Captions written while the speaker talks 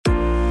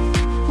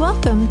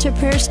Welcome to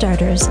Prayer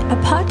Starters, a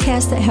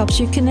podcast that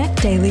helps you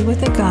connect daily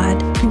with a God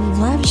who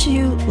loves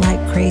you like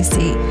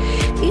crazy.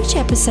 Each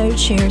episode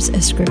shares a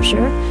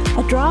scripture,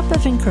 a drop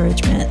of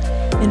encouragement,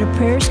 and a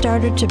prayer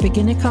starter to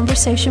begin a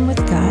conversation with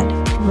God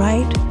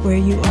right where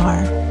you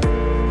are.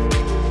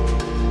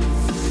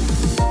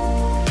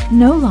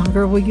 No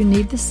longer will you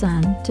need the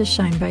sun to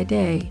shine by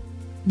day,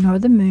 nor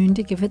the moon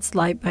to give its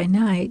light by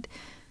night,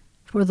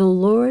 for the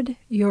Lord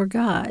your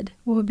God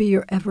will be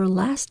your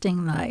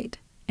everlasting light,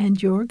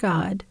 and your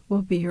God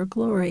will be your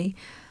glory.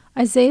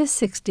 Isaiah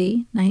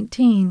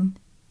 60:19.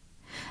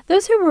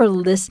 Those who were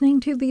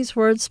listening to these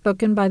words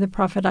spoken by the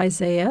prophet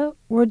Isaiah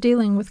were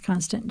dealing with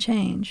constant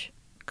change,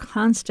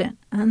 constant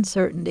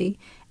uncertainty,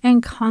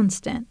 and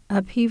constant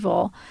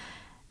upheaval.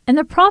 And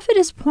the prophet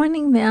is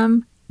pointing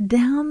them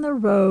down the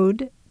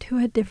road to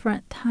a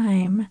different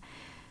time.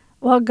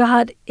 While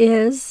God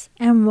is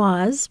and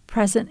was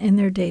present in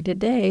their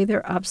day-to-day,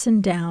 their ups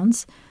and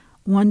downs,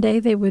 one day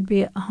they would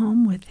be at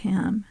home with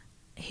Him.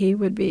 He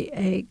would be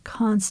a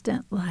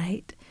constant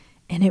light,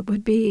 and it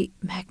would be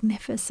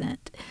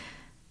magnificent.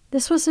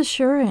 This was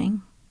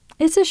assuring.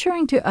 It's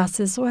assuring to us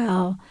as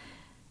well.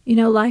 You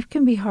know, life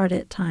can be hard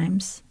at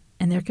times,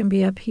 and there can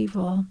be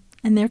upheaval,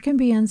 and there can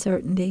be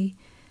uncertainty.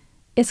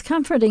 It's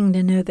comforting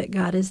to know that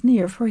God is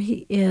near, for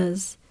He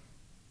is.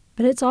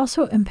 But it's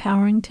also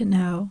empowering to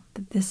know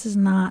that this is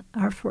not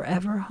our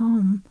forever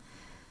home.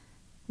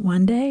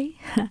 One day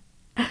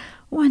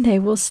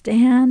we'll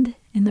stand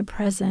in the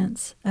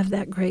presence of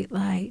that great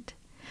light,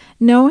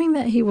 knowing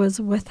that He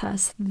was with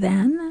us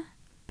then,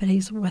 but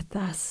He's with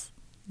us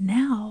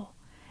now,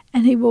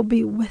 and He will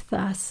be with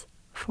us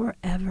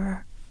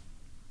forever.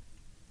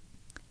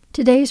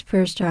 Today's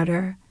prayer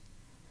starter.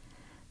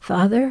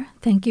 Father,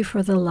 thank you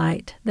for the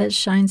light that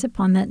shines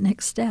upon that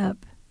next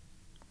step.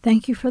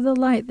 Thank you for the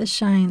light that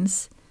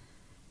shines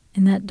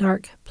in that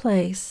dark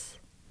place.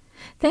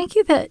 Thank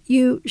you that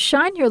you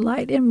shine your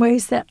light in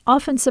ways that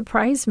often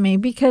surprise me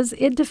because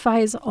it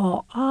defies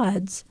all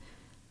odds.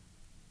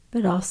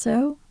 But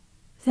also,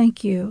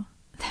 thank you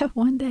that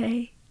one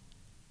day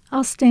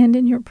I'll stand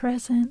in your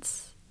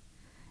presence.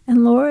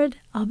 And Lord,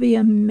 I'll be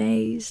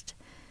amazed.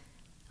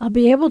 I'll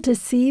be able to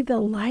see the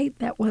light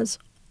that was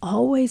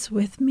always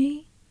with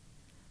me,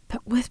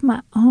 but with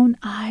my own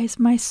eyes,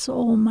 my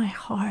soul, my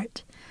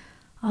heart.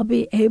 I'll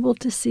be able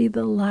to see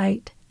the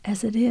light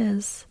as it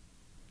is,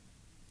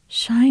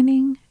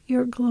 shining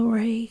your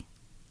glory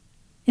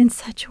in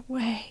such a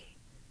way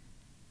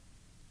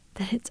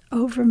that it's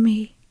over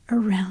me,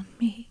 around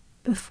me,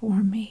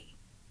 before me.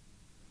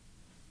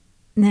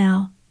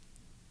 Now,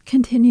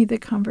 continue the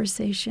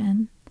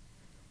conversation.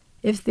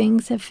 If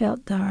things have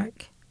felt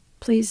dark,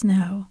 please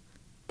know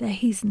that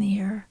He's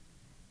near.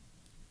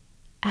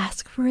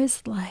 Ask for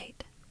His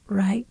light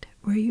right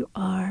where you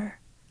are.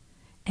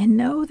 And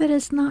know that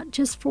it's not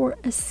just for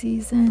a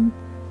season.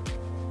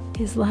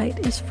 His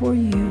light is for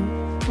you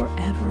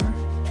forever.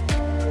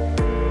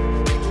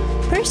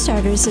 Prayer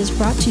Starters is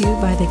brought to you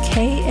by the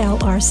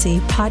KLRC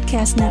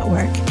Podcast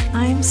Network.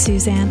 I'm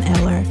Suzanne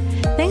Eller.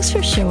 Thanks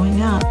for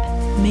showing up.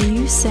 May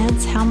you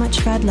sense how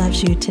much God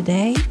loves you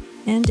today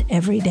and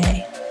every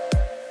day.